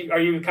over? Are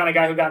you the kind of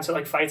guy who got into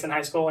like fights in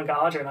high school and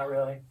college, or not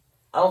really?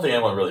 I don't think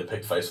anyone really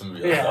picked fights with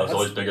me. Yeah, I was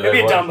always bigger than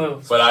it'd be a everyone. dumb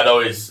move. But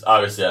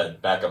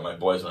I'd back up my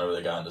boys whenever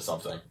they got into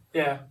something.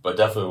 Yeah. But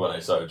definitely when I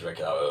started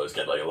drinking, I would always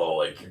get like a little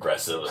like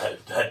aggressive,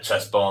 head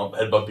chest bump,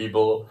 headbutt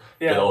people,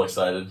 get all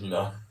excited, you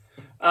know.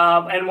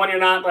 And when you're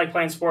not like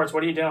playing sports,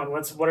 what are you doing?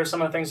 What are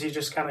some of the things you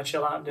just kind of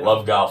chill out and do?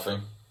 Love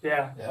golfing.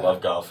 Yeah.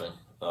 Love golfing.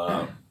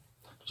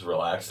 Just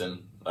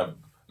relaxing. I'm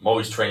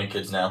always training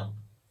kids now.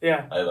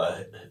 Yeah.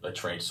 I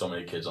train so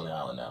many kids on the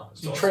island now.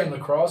 You train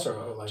lacrosse or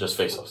like just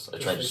face-offs. I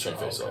train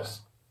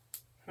face-offs.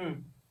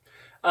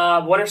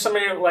 What are some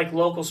of your like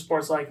local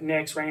sports like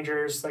Knicks,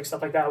 Rangers, like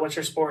stuff like that? What's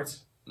your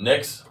sports?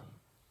 Knicks,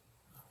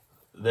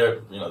 they're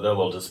a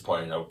little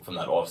disappointing from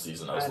that off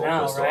season. I was a little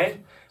pissed right? off.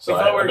 So we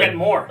thought we were getting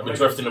more. I've been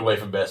drifting away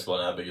from basketball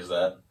now because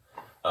of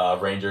that.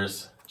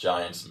 Rangers,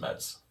 Giants,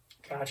 Mets.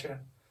 Gotcha.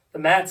 The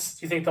Mets,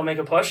 do you think they'll make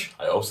a push?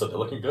 I hope so. They're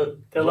looking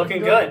good. They're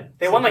looking good.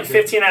 They won like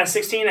 15 out of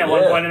 16 at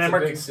one point. It's a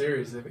big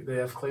series. They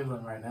have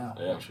Cleveland right now.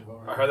 Yeah.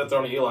 I heard they're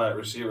throwing Eli at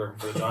receiver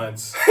for the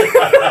Giants. You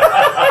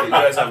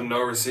guys have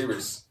no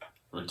receivers.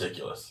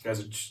 Ridiculous. You guys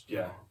are,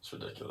 It's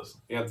ridiculous.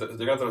 they're going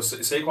to throw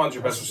Saquon's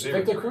your best receiver.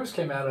 Victor Cruz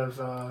came out of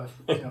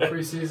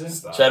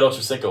preseason. Chad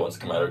Ochocinco wants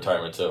to come out of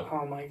retirement too.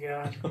 Oh my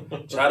god.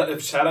 If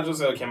Chad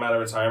Ochocinco came out of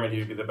retirement, he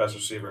would be the best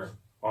receiver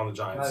on the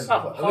Giants.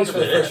 At least for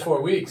the first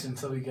 4 weeks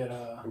until we get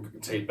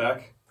Tate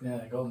back.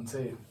 Yeah, Golden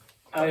Tate.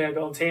 Oh yeah,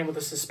 Golden Tate with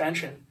the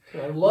suspension.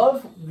 Yeah, I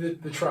love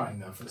the trying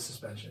though for the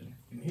suspension.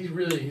 And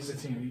he's a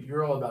team.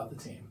 You're all about the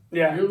team.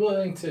 Yeah. You're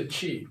willing to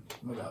cheat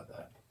without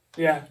that.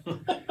 Yeah.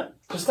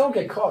 Just don't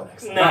get caught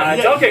next time. Nah,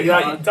 don't get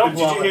caught. Don't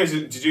blow it.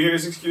 Did you hear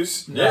his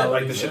excuse? Yeah.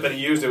 Like the shit that he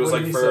used, it was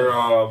What like did he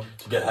for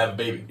To have a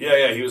baby.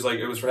 yeah, he was like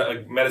it was for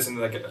like medicine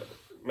like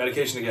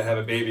medication to have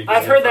a baby.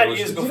 I've heard that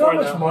used Do you know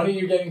before. how much money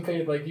you're getting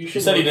paid? Like you should. He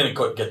said he didn't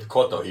get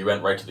caught though. He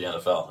went right to the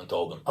NFL and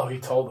told them. Oh, he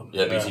told them.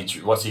 Yeah,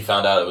 because once he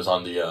found out it was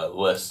on the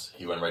list,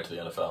 he went right to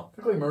the NFL. I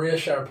think like Maria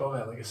Sharapova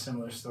had like a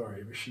similar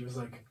story where she was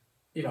like,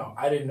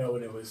 I didn't know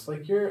what it was.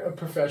 Like you're a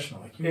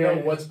professional. Like you know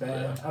what's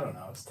bad. I don't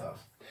know. It's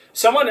tough.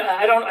 Someone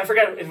I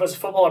forget if it was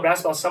football or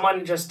basketball.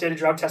 Someone just did a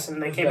drug test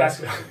and they came back.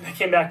 They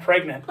came back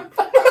pregnant. Did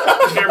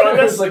you hear about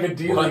It this? was like a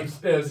D League.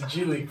 It was a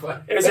G League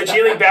player. It was a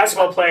G League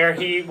basketball player.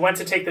 He went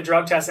to take the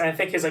drug test, and I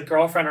think his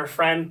girlfriend or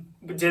friend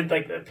did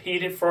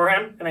peed it for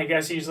him, and I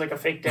guess he used like a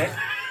fake dick,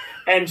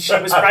 and she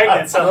was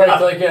pregnant. So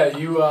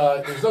you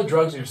there's no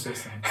drugs in your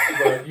system,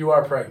 but you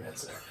are pregnant.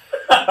 So.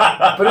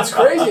 But it's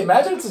crazy.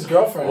 Imagine it's his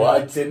girlfriend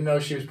who didn't know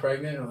she was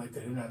pregnant or they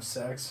didn't have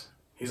sex.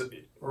 He's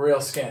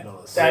real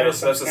scandalous. That's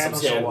some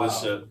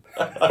scandalous shit.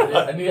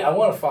 I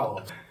want to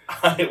follow.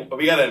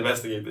 We gotta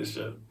investigate this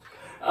shit.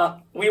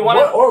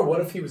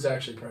 What if he was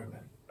actually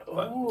pregnant?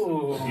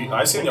 Ooh.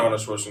 I seen the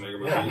Arnold Schwarzenegger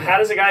movie. Yeah. How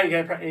does a guy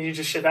get pregnant? You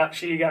just shit out.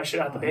 You gotta shit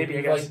out the baby.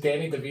 I guess. Like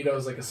Danny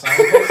DeVito's like a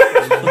scientist.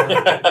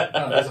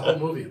 There's a whole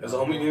movie. There's a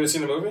whole movie. You ever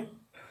seen the movie?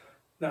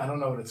 No, I don't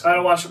know what it's. I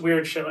don't watch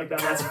weird shit like that.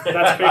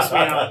 That's creeps me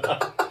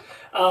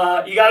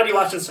out. You gotta be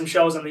watching some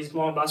shows on these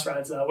long bus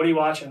rides though. What are you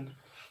watching?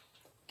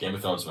 Game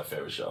of Thrones is my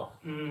favorite show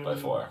by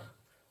far.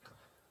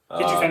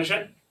 Did you finish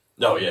it?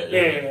 No, yeah.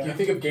 Do you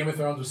think if Game of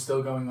Thrones was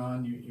still going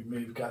on, you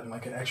may have gotten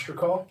like an extra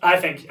call? I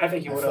think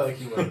you would have. I feel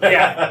like you would.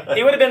 Yeah,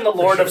 he would have been the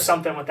Lord of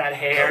something with that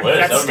hair,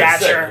 that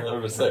stature.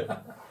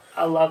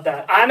 I love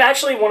that. I'm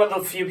actually one of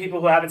the few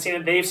people who haven't seen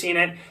it. They've seen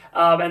it,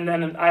 and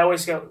then I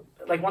always go,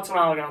 like once in a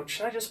while I go,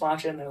 should I just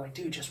watch it? And they're like,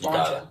 dude, just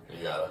watch it.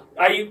 You gotta.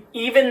 Are you,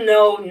 even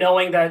though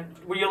knowing that,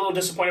 were you a little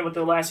disappointed with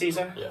the last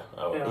season? Yeah.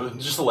 It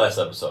was just the last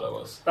episode I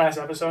was. Last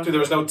episode? Dude,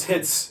 there was no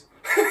tits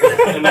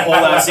in the whole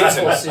last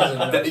season.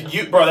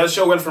 That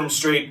show went from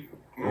straight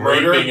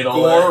murder, raping and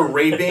all gore, that.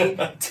 raping,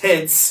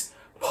 tits,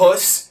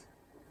 puss,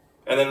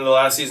 and then in the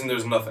last season there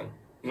was nothing.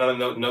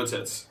 No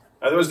tits.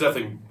 There was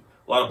definitely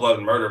a lot of blood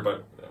and murder,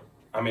 but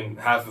I mean,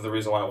 half of the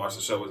reason why I watched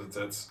the show was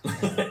the tits.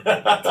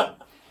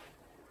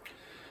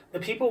 The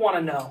people want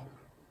to know,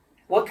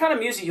 what kind of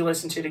music you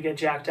listen to get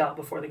jacked up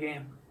before the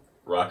game?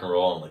 Rock and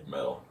roll and like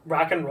metal.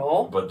 Rock and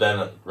roll? But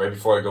then right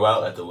before I go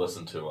out, I have to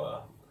listen to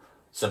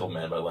Simple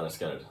Man by Leonard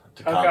Skinner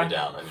to calm me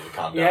down. I need to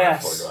calm down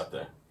before I go out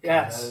there.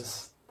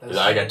 Yes.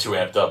 I got too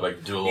amped up. I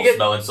do a little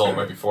smelling salt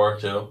right before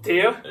too. Do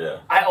you? Yeah.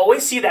 I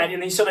always see that,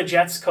 and you saw the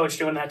Jets coach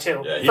doing that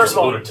too. Yeah, he's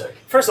a lunatic.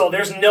 First of all,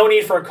 there's no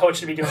need for a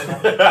coach to be doing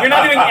that. You're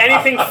not doing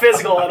anything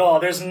physical at all.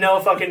 There's no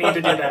fucking need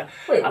to do that.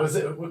 Wait, was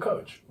it what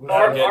coach?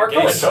 Our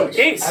coach,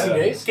 Gase. Adam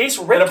Gase?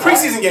 Gase ripped in a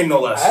preseason game,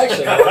 no less.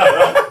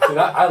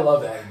 I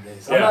love Adam Gase.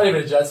 I'm not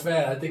even a Jets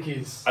fan. I think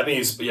he's gonna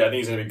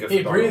be good.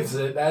 He breathes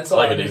it. That's all.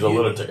 I like it. He's a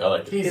lunatic. I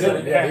like it. He's in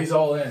it. Yeah, he's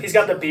all in. He's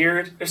got the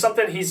beard. There's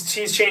something. He's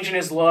changing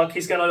his look.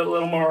 He's got a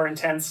little more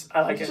intense.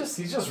 I like it.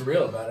 He's just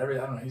real about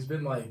everything. I don't know. He's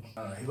been like,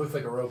 I don't know. He looked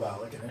like a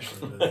robot like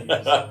initially,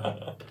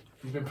 but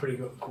he's been pretty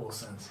cool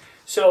since.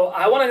 So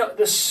I want to know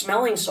the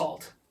smelling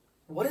salt.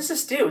 What does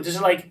this do? Does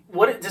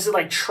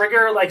it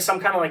trigger like some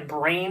kind of like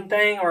brain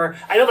thing? Or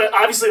I know that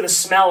obviously the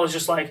smell is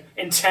just like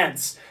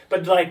intense,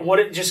 but like what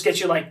it just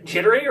gets you like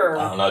jittery or?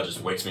 I don't know. It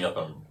just wakes me up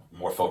and I'm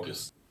more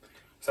focused.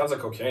 Sounds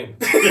like cocaine.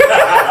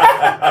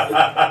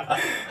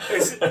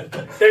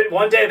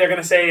 One day they're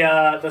gonna say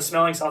the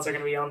smelling salts are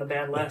gonna be on the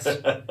banned list.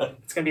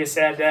 It's gonna be a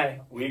sad day.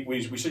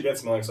 We should get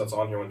smelling salts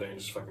on here one day and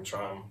just fucking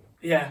try them.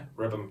 Yeah.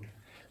 Rip them.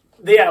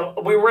 Yeah,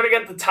 we were gonna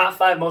get the top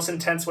 5 most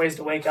intense ways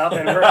to wake up,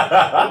 and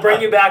we'll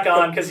bring you back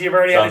on because you've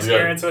already had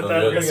experience with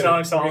the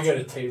smelling salts. We're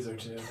gonna get a taser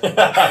too.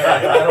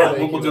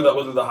 We'll do that.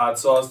 We'll do the hot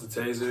sauce, the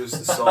tasers,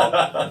 the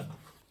salt.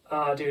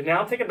 Dude,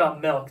 now I'm thinking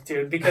about milk,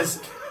 dude, because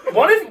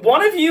one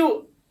of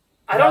you,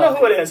 I don't know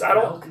who it is. I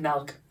don't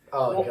milk.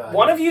 Oh God.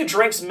 One of you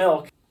drinks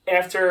milk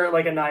after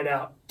like a night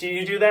out. Do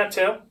you do that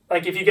too?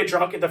 Like if you get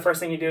drunk, the first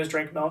thing you do is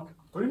drink milk.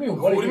 What do you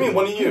mean? What do you mean?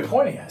 One of you? What are you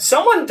pointing at?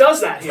 Someone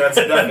does that here. That's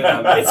definitely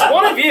not me. It's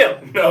one of you.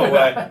 No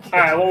way. All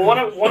right. Well,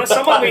 one of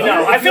someone we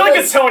know. I feel like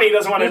it's Tony. He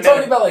doesn't want to. You're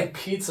talking about like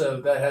pizza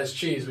that has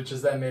cheese, which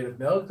is then made of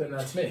milk. Then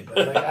that's me.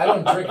 But like, I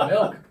don't drink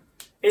milk.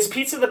 Is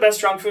pizza the best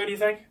drunk food? You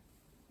think?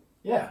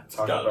 Yeah.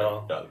 Taco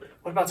Bell. Gotta be.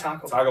 What about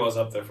Taco Bell? Taco Bell's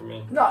up there for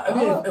me. No, I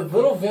mean, if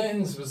Little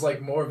Vin's was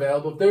like more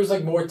available, if there was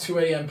like more 2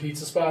 a.m.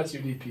 pizza spots,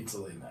 you'd eat pizza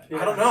late night.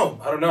 Yeah. I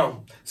don't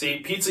know. See,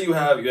 pizza you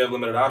have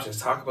limited options.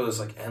 Taco Bell is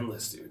like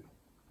endless, dude.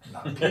 No,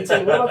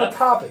 pizza. What about the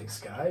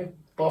toppings, guy?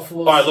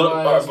 Buffalo.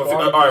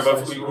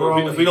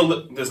 If we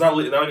don't, there's not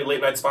any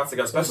late night spots that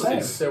got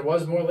specialties. If there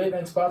was more late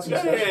night spots.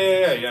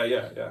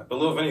 Yeah. But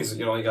Little Vinny's,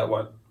 you got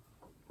what?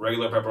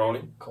 Regular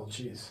pepperoni, cold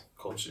cheese.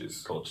 Cold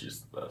cheese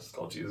is the best.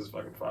 Cold cheese is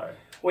fucking fire.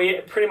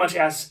 We pretty much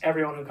ask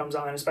everyone who comes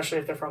on, especially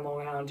if they're from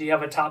Long Island, do you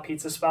have a top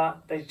pizza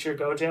spot that's your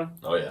go-to?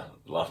 Oh yeah,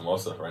 La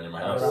Famosa right near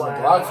my house. Around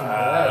the block from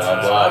I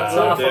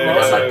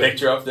got my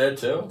picture up there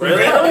too.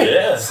 Really?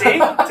 Yeah. See, you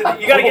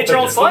gotta get your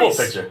own slice.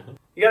 Picture.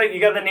 You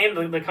got the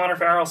name the Connor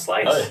Farrell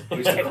slice. Oh, yeah. We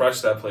used to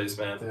crush that place,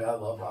 man. Dude, I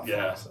love La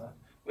Famosa.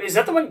 Is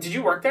that the one? Did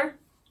you work there?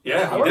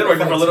 Yeah, I did work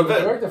there for a little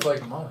bit. I worked there for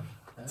like a month.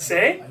 See?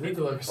 I need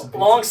to look for some pizza.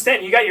 Long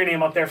stint. You got your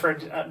name up there for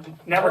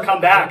never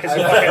come back. Cause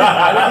you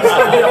I need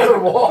to get on the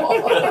wall.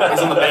 He's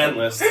on the ban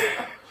list.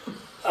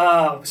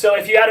 So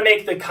if you had to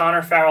make the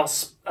Connor Farrell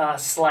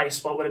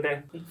slice, what would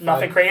it be?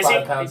 Nothing crazy?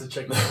 5 pounds of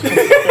chicken.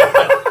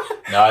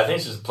 No, I think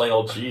it's just plain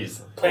old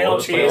cheese. Plain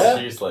old cheese? Plain old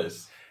cheese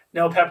slice.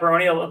 No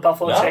pepperoni, a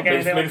buffalo chicken,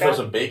 anything maybe like throw that?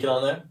 some bacon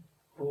on there.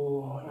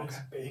 Ooh, What's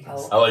bacon?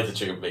 I like the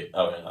chicken bacon.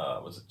 Oh,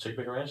 and, was it chicken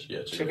bacon ranch?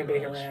 Yeah, chicken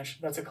bacon ranch.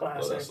 That's a Love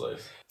classic. that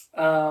slice.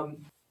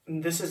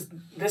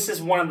 This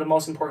is one of the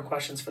most important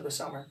questions for the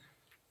summer.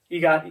 You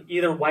got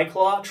either White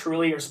Claw,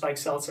 Truly, or Spike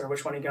Seltzer.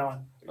 Which one are you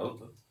going?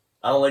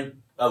 I like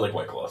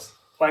White Claws.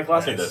 White Claw?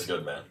 I think that's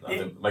good, man. I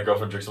think my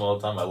girlfriend drinks them all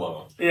the time. I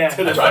love them. Yeah.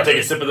 I try to take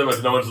a sip of them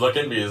if no one's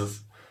looking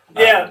because...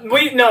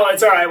 No,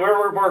 it's all right.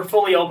 We're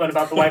fully open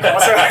about the White Claw.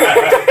 It's all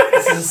right.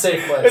 This is a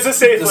safe place. It's a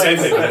safe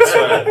place. That's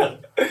right.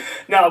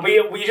 No,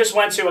 we just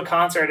went to a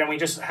concert and we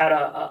just had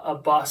a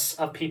bus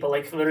of people,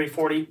 like literally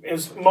 40. It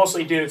was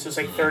mostly dudes. It was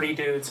like 30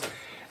 dudes,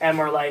 and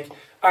we're like,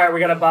 all right, we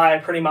got to buy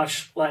pretty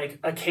much like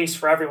a case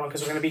for everyone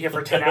because we're gonna be here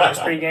for 10 hours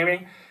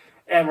pre-gaming.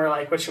 And we're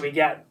like, what should we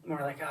get? And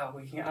we're like, oh,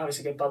 we can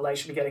obviously get Bud Light.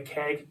 Should we get a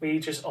keg? We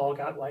just all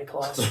got White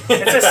Claws.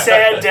 It's a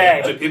sad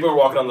day. Dude, people are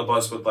walking on the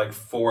bus with like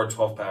 4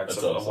 12-packs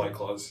of awesome. White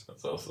Claws.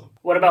 That's awesome.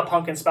 What about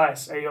pumpkin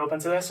spice? Are you open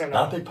to this or no?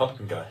 Not a big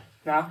pumpkin guy.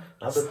 No?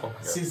 Not a big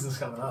pumpkin guy. Season's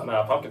coming up.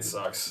 Nah, pumpkin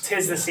sucks.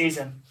 Tis the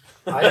season.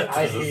 I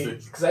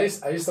hate because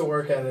I used to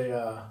work at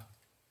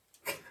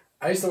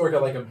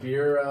like a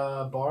beer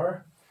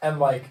bar, and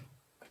like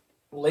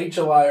late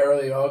July,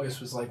 early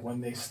August was like when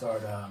they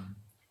start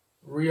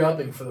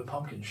re-upping for the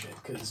pumpkin shit.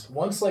 Because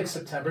once like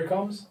September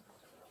comes,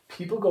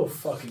 people go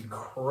fucking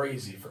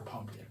crazy for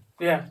pumpkin.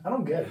 Yeah. I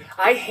don't get it.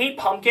 I hate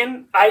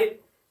pumpkin. I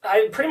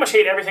pretty much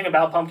hate everything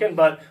about pumpkin,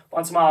 but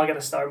once in a while I'll get a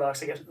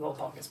Starbucks. I get a little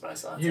pumpkin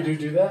spice on it. You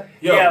do that?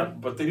 Yo, Yeah.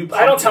 but they do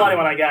pumpkin. I don't tell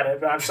anyone I get it,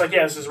 but I'm just like,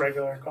 yeah, this is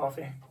regular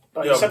coffee.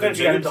 But Yo, sometimes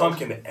they you do get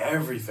pumpkin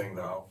everything,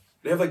 though.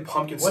 They have like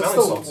pumpkin What's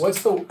smelling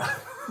salts. the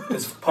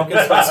It's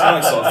pumpkin spice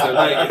smelling salts, dude.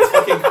 Like, it's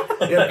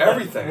fucking... They have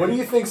everything. what do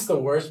you think's the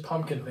worst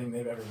pumpkin thing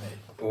they've ever made?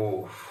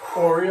 Ooh.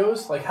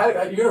 Oreos? Like how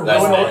you're gonna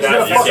That's ruin? not- You're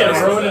gonna you fucking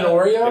can't ruin an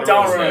ruin Oreo?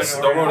 Don't ruin it.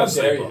 Don't ruin How a dare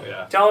staple, you.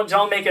 yeah.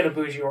 Don't make it a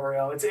bougie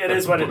Oreo. It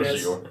is what it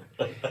is.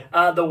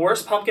 The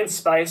worst pumpkin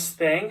spice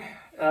thing.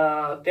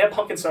 They have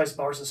pumpkin spice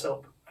bars of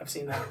soap. I've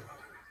seen that.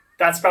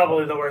 That's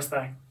probably the worst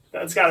thing.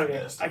 That's got to be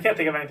it. I can't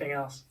think of anything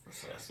else.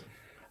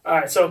 All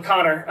right, so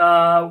Connor,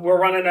 we're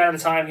running out of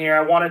time here.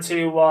 I wanted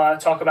to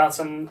talk about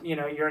some,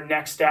 your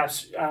next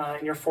steps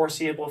in your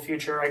foreseeable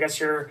future. I guess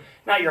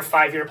not your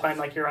 5-year plan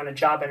like you're on a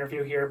job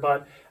interview here,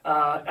 but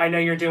I know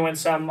you're doing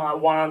some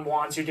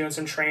one-on-ones. You're doing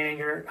some training.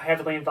 You're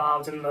heavily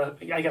involved in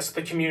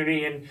the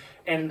community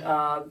and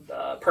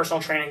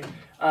personal training.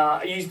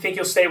 You think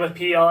you'll stay with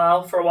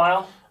PLL for a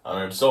while? I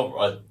mean, I'm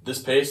still at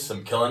this pace.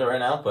 I'm killing it right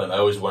now, but I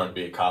always wanted to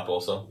be a cop.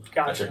 Also,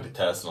 Gotcha. I took the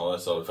test and all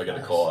that. So if I get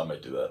a call, I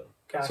might do that.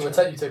 Gotcha. So what's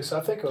that? You took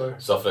Suffolk or?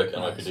 Suffolk,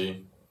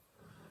 NYPD.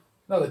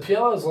 No, the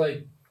PLL is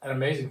like an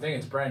amazing thing.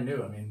 It's brand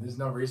new. I mean, there's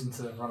no reason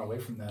to run away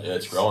from that. Yeah,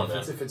 it's growing, man.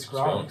 If it's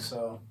growing,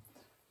 so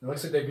it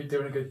looks like they're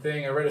doing a good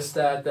thing. I read a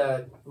stat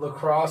that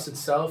lacrosse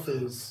itself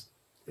is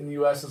in the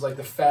U.S. is like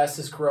the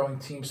fastest growing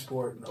team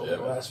sport over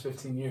the last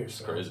 15 years.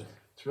 So Crazy.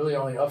 It's really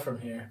only up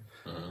from here.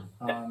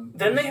 Mm-hmm.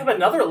 Then they have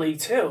another league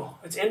too.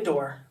 It's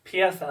indoor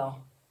PFL.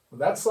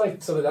 That's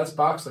that's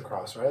box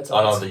lacrosse, right?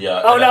 Oh no,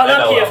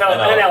 not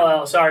PFL,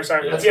 NLL. Sorry.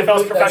 Yeah.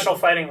 PFL is Professional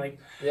Fighting League.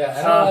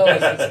 Yeah,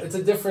 NLL it's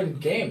a different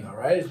game though,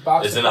 right? It's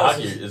box. It's in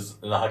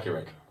the hockey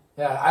rink.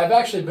 Yeah, I've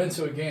actually been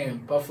to a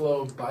game,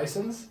 Buffalo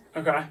Bisons.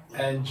 Okay.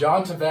 And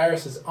John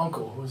Tavares'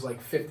 uncle, who's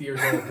like 50 years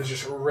old, is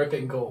just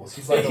ripping goals.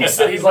 He's like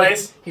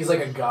he's like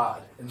a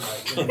god.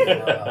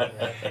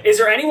 Is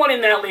there anyone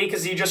in that league?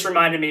 Because you just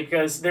reminded me.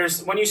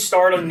 Because when you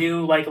start a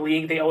new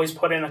league, they always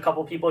put in a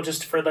couple people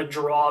just for the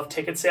draw of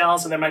ticket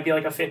sales, and there might be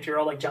like a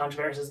 50-year-old like John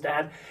Tavares'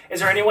 dad.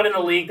 Is there anyone in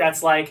the league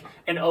that's like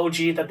an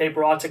OG that they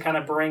brought to kind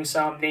of bring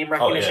some name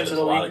recognition to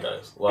the league? A lot of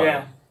guys.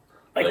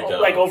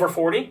 Like over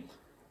 40.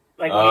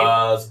 There's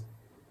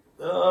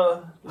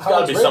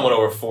got to be someone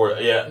over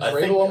 40. Yeah, I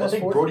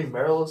think 40? Brody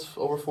Merrill is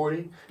over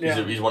 40.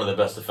 Yeah. He's one of the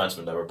best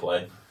defensemen to ever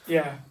play.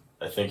 Yeah.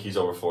 I think he's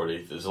over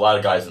 40. There's a lot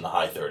of guys in the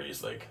high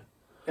 30s, like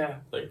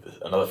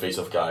another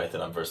face-off guy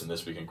that I'm versing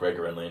this weekend, Greg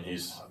Renly, and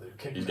he's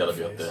got to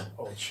be up there.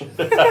 Oh shit.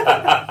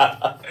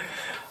 I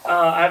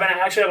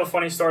actually have a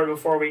funny story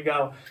before we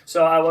go.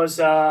 So I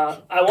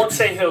won't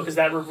say who because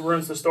that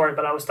ruins the story,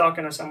 but I was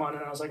talking to someone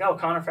and I was like, oh,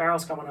 Connor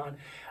Farrell's coming on.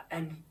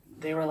 And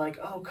they were like,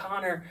 oh,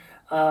 Connor,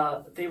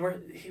 he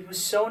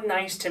was so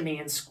nice to me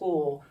in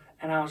school.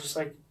 And I was just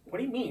like, what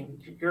do you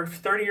mean? You're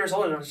 30 years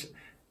older.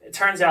 It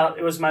turns out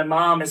it was my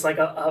mom is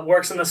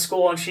works in the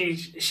school, and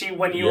she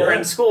when you were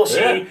in school,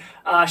 she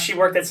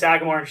worked at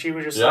Sagamore, and she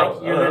was just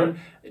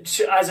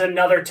as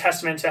another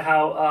testament to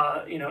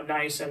how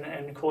nice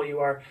and cool you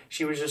are.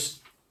 She was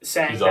just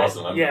saying He's that,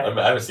 awesome. I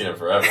haven't seen him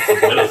forever.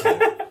 Since middle school.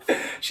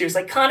 She was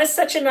like, Connor's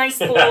such a nice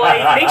boy.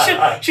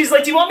 She's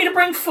like, do you want me to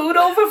bring food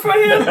over for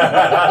him?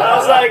 I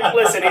was like,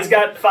 listen, he's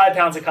got 5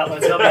 pounds of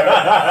cutlets. He'll be all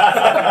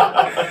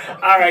right.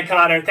 All right,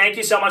 Connor, thank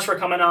you so much for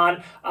coming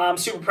on. I'm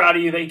super proud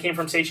of you that you came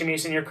from Sachem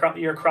East and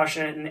you're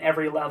crushing it in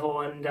every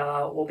level, and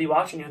we'll be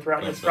watching you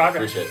throughout your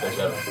progress. Appreciate it. Thanks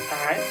for having me.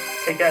 All right,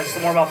 take care. This is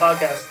the More About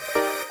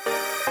Podcast.